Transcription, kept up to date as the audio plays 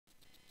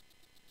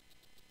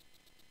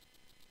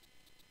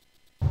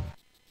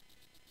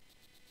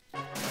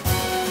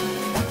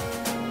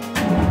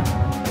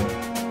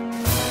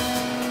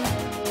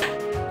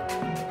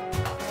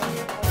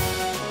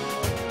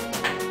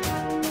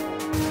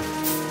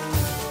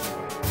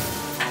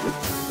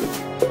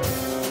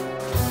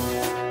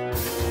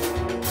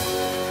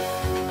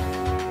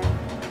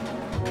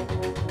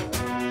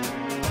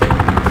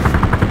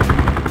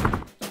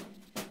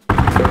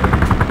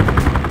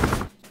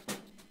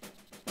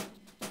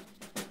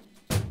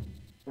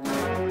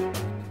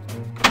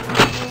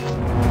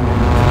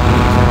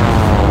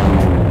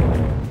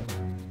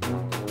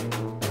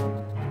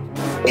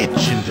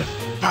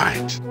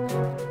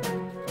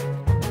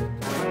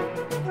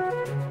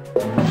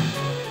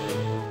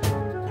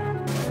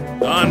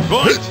On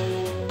point.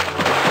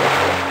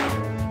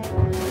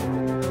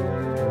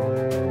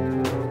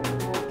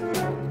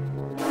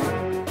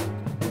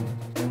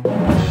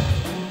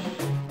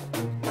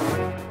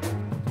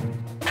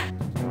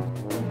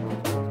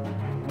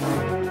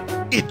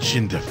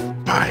 Itching to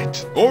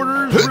fight.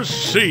 Orders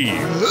received.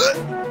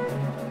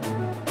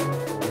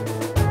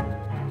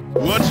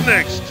 What's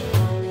next?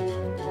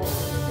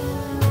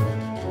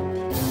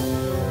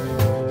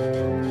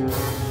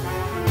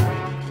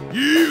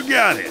 You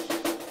got it.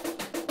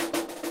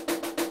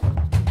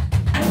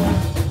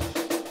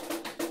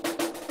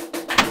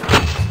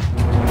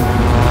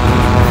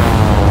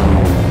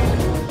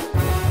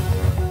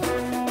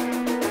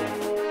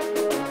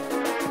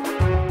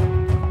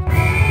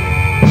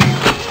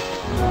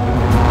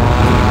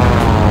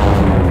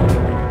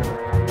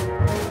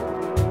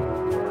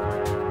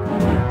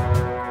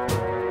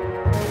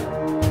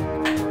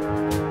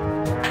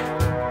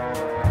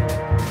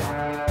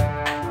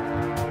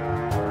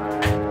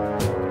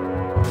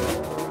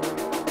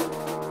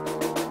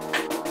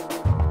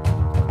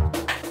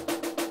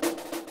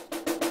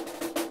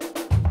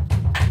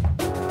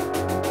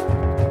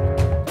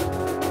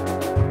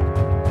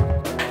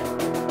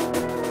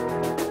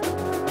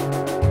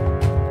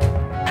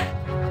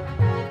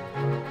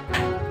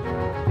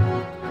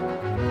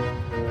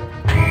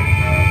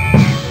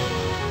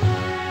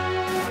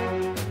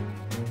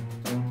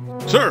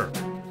 Sir,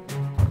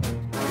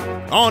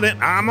 on it,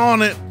 I'm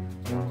on it.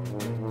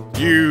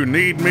 You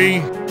need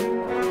me?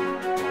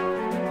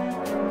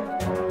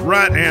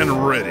 Right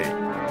and ready.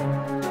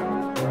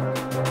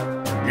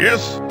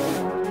 Yes?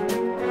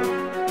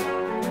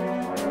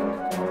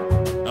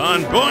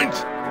 On point?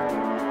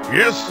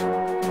 Yes?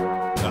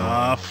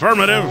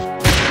 Affirmative.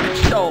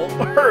 So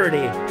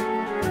hurty.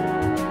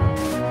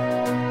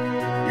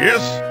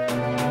 Yes?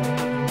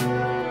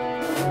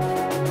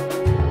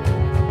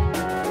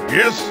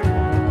 Yes?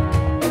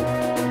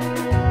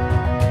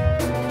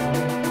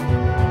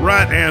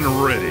 Right and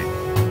ready.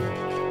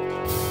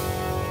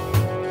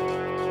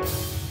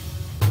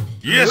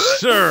 Yes,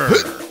 sir.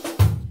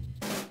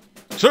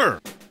 Sir.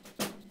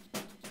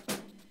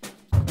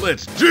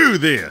 Let's do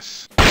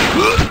this.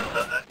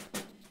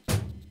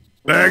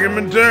 Bag him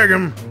and tag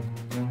him.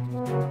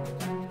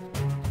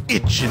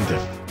 Itching to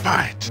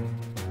fight.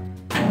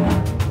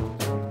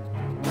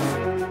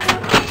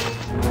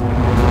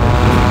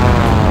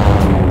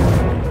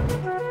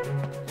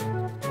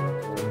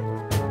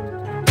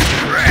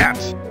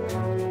 Rat.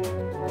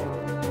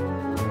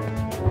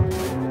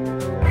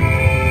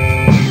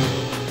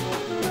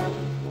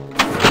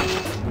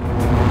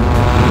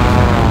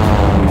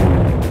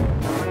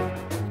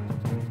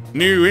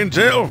 New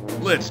intel?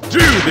 Let's do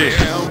this!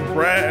 I'm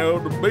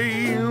proud to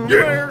be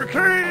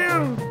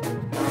American!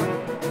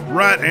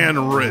 Right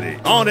and ready.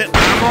 On it,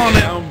 I'm on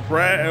it! I'm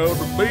proud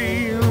to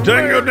be American!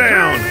 Tango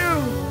down!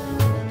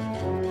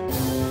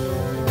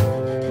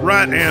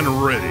 Right and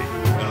ready.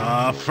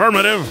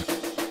 Affirmative.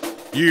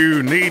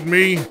 You need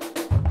me?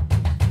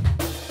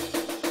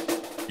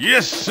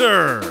 Yes,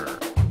 sir!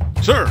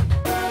 Sir!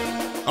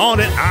 On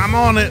it, I'm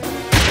on it!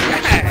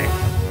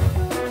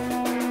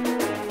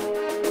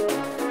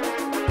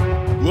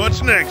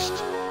 What's next?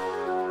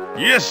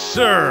 Yes,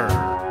 sir.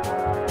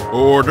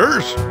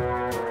 Orders.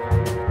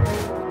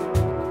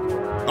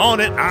 On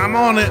it, I'm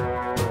on it.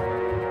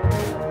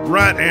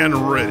 Right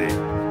and ready.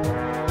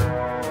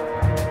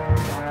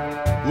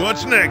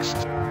 What's next?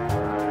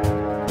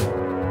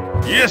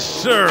 Yes,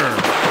 sir.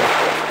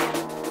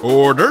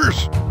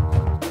 Orders.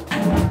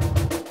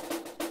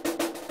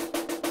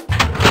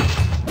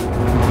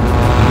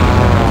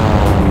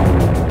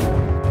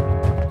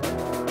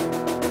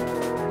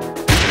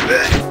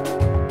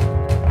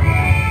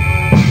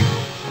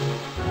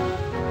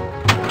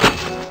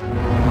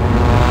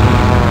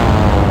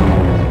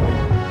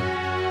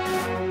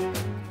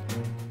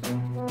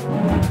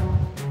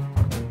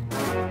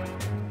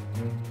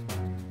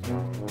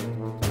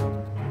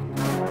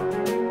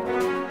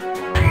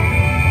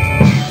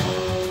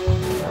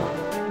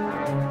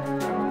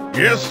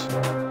 Yes,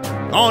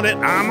 on it,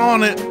 I'm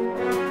on it.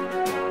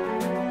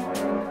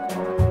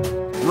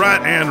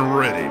 Right and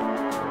ready.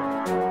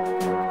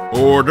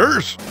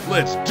 Orders,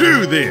 let's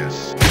do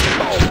this.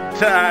 All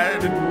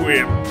tied and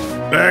whipped.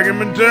 Bag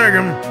him and tag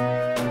him.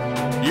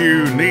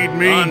 You need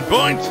me? On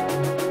point.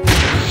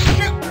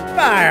 Shoot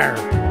fire.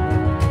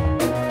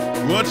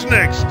 What's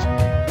next?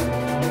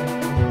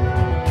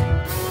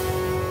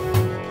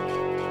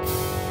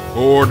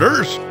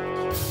 Orders.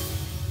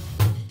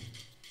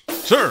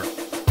 Sir.